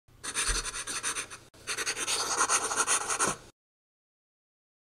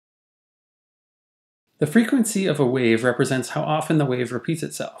The frequency of a wave represents how often the wave repeats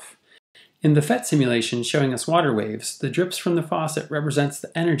itself. In the PhET simulation showing us water waves, the drips from the faucet represents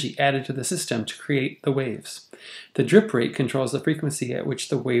the energy added to the system to create the waves. The drip rate controls the frequency at which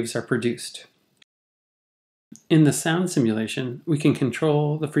the waves are produced. In the sound simulation, we can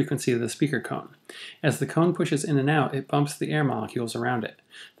control the frequency of the speaker cone. As the cone pushes in and out, it bumps the air molecules around it.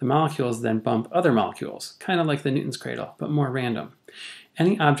 The molecules then bump other molecules, kind of like the Newton's cradle, but more random.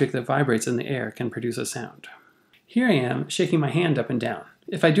 Any object that vibrates in the air can produce a sound. Here I am, shaking my hand up and down.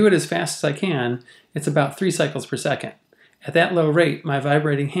 If I do it as fast as I can, it's about 3 cycles per second. At that low rate, my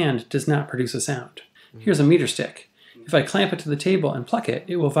vibrating hand does not produce a sound. Here's a meter stick. If I clamp it to the table and pluck it,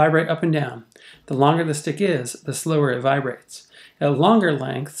 it will vibrate up and down. The longer the stick is, the slower it vibrates. At longer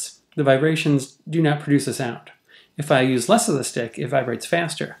lengths, the vibrations do not produce a sound. If I use less of the stick, it vibrates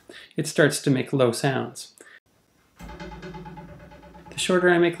faster. It starts to make low sounds. The shorter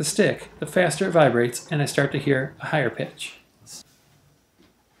I make the stick, the faster it vibrates, and I start to hear a higher pitch.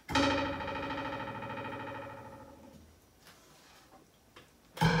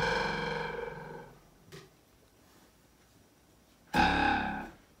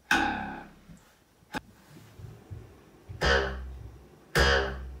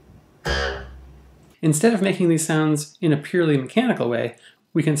 Instead of making these sounds in a purely mechanical way,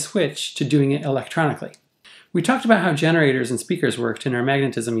 we can switch to doing it electronically. We talked about how generators and speakers worked in our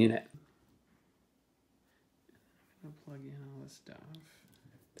magnetism unit.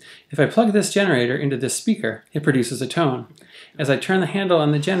 If I plug this generator into this speaker, it produces a tone. As I turn the handle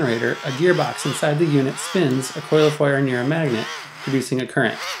on the generator, a gearbox inside the unit spins a coil of wire near a magnet, producing a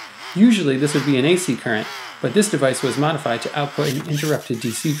current. Usually this would be an AC current, but this device was modified to output an interrupted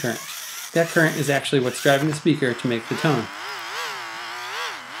DC current. That current is actually what's driving the speaker to make the tone.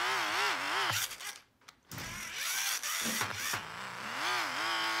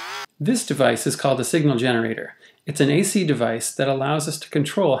 This device is called a signal generator. It's an AC device that allows us to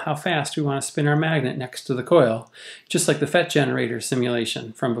control how fast we want to spin our magnet next to the coil, just like the PhET generator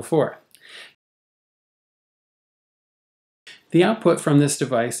simulation from before. The output from this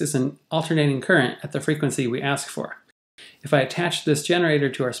device is an alternating current at the frequency we ask for. If I attach this generator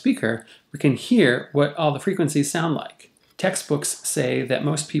to our speaker, we can hear what all the frequencies sound like. Textbooks say that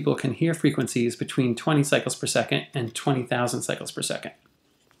most people can hear frequencies between 20 cycles per second and 20,000 cycles per second.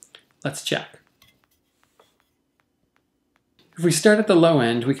 Let's check. If we start at the low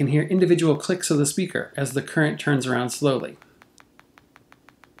end, we can hear individual clicks of the speaker as the current turns around slowly.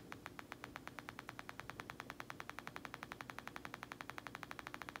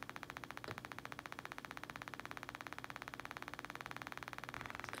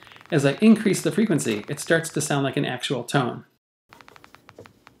 As I increase the frequency, it starts to sound like an actual tone.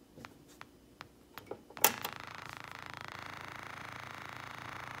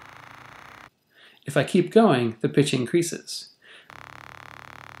 If I keep going, the pitch increases.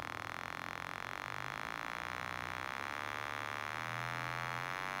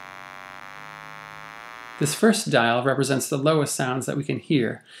 This first dial represents the lowest sounds that we can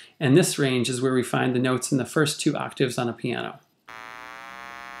hear, and this range is where we find the notes in the first 2 octaves on a piano.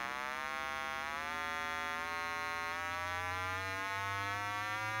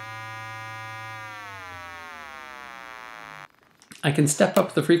 I can step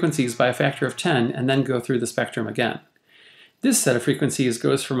up the frequencies by a factor of 10 and then go through the spectrum again. This set of frequencies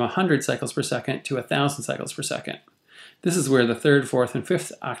goes from 100 cycles per second to 1,000 cycles per second. This is where the 3rd, 4th, and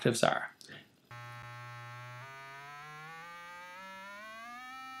 5th octaves are.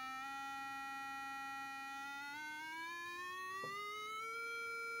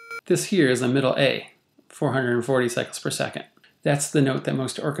 This here is a middle A, 440 cycles per second. That's the note that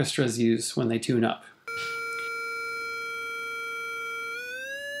most orchestras use when they tune up.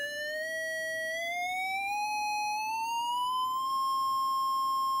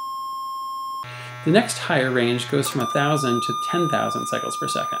 The next higher range goes from 1,000 to 10,000 cycles per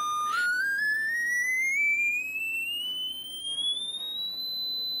second.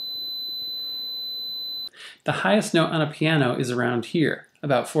 The highest note on a piano is around here,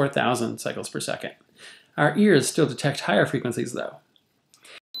 about 4,000 cycles per second. Our ears still detect higher frequencies though.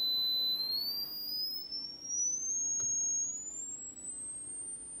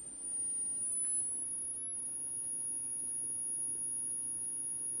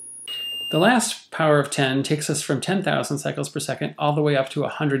 The last power of 10 takes us from 10,000 cycles per second all the way up to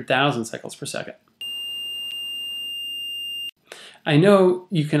 100,000 cycles per second. I know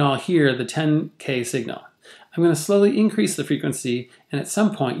you can all hear the 10K signal. I'm going to slowly increase the frequency, and at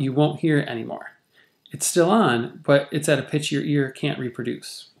some point you won't hear it anymore. It's still on, but it's at a pitch your ear can't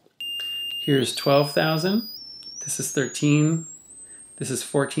reproduce. Here's 12,000, this is 13, this is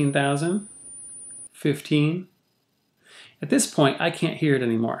 14,000, 15. At this point, I can't hear it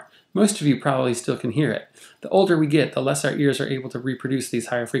anymore. Most of you probably still can hear it. The older we get, the less our ears are able to reproduce these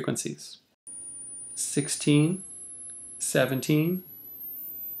higher frequencies. 16, 17,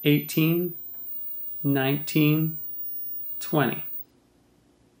 18, 19, 20.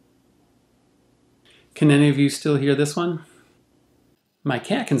 Can any of you still hear this one? My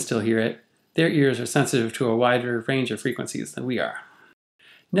cat can still hear it. Their ears are sensitive to a wider range of frequencies than we are.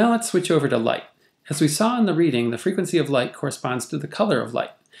 Now let's switch over to light. As we saw in the reading, the frequency of light corresponds to the color of light.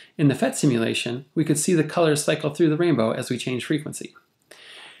 In the PhET simulation, we could see the colors cycle through the rainbow as we change frequency.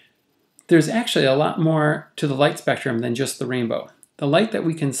 There's actually a lot more to the light spectrum than just the rainbow. The light that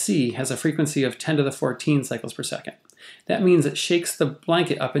we can see has a frequency of 10 to the 14 cycles per second. That means it shakes the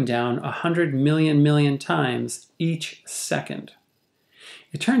blanket up and down 100 million times each second.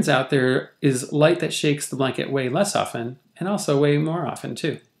 It turns out there is light that shakes the blanket way less often, and also way more often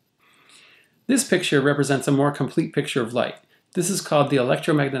too. This picture represents a more complete picture of light. This is called the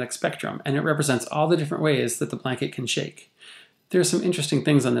electromagnetic spectrum, and it represents all the different ways that the blanket can shake. There are some interesting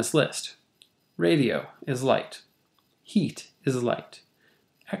things on this list. Radio is light. Heat is light.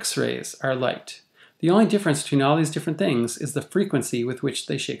 X-rays are light. The only difference between all these different things is the frequency with which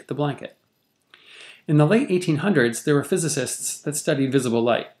they shake the blanket. In the late 1800s, there were physicists that studied visible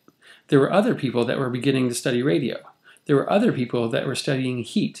light. There were other people that were beginning to study radio. There were other people that were studying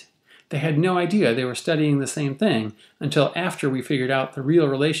heat. They had no idea they were studying the same thing until after we figured out the real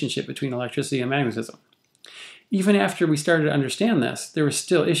relationship between electricity and magnetism. Even after we started to understand this, there were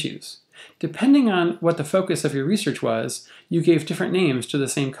still issues. Depending on what the focus of your research was, you gave different names to the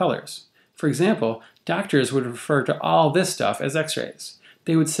same colors. For example, doctors would refer to all this stuff as X-rays.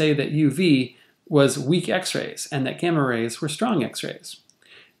 They would say that UV was weak X-rays and that gamma rays were strong X-rays.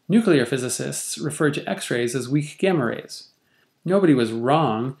 Nuclear physicists referred to X-rays as weak gamma rays. Nobody was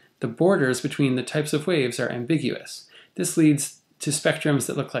wrong. The borders between the types of waves are ambiguous. This leads to spectrums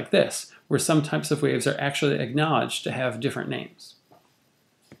that look like this, where some types of waves are actually acknowledged to have different names.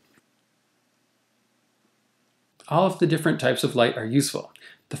 All of the different types of light are useful.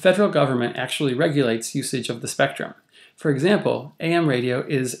 The federal government actually regulates usage of the spectrum. For example, AM radio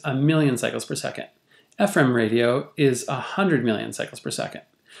is 1,000,000 cycles per second. FM radio is 100 million cycles per second.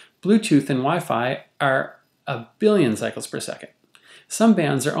 Bluetooth and Wi-Fi are 1,000,000,000 cycles per second. Some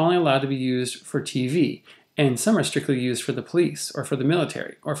bands are only allowed to be used for TV, and some are strictly used for the police, or for the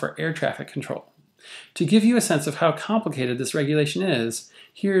military, or for air traffic control. To give you a sense of how complicated this regulation is,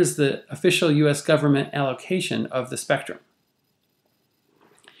 here's the official US government allocation of the spectrum.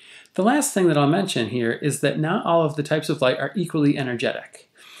 The last thing that I'll mention here is that not all of the types of light are equally energetic.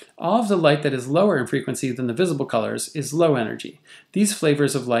 All of the light that is lower in frequency than the visible colors is low energy. These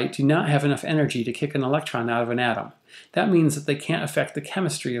flavors of light do not have enough energy to kick an electron out of an atom. That means that they can't affect the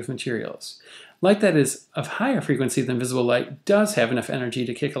chemistry of materials. Light that is of higher frequency than visible light does have enough energy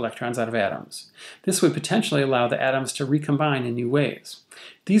to kick electrons out of atoms. This would potentially allow the atoms to recombine in new ways.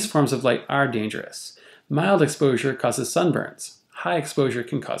 These forms of light are dangerous. Mild exposure causes sunburns. High exposure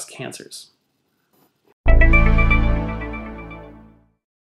can cause cancers.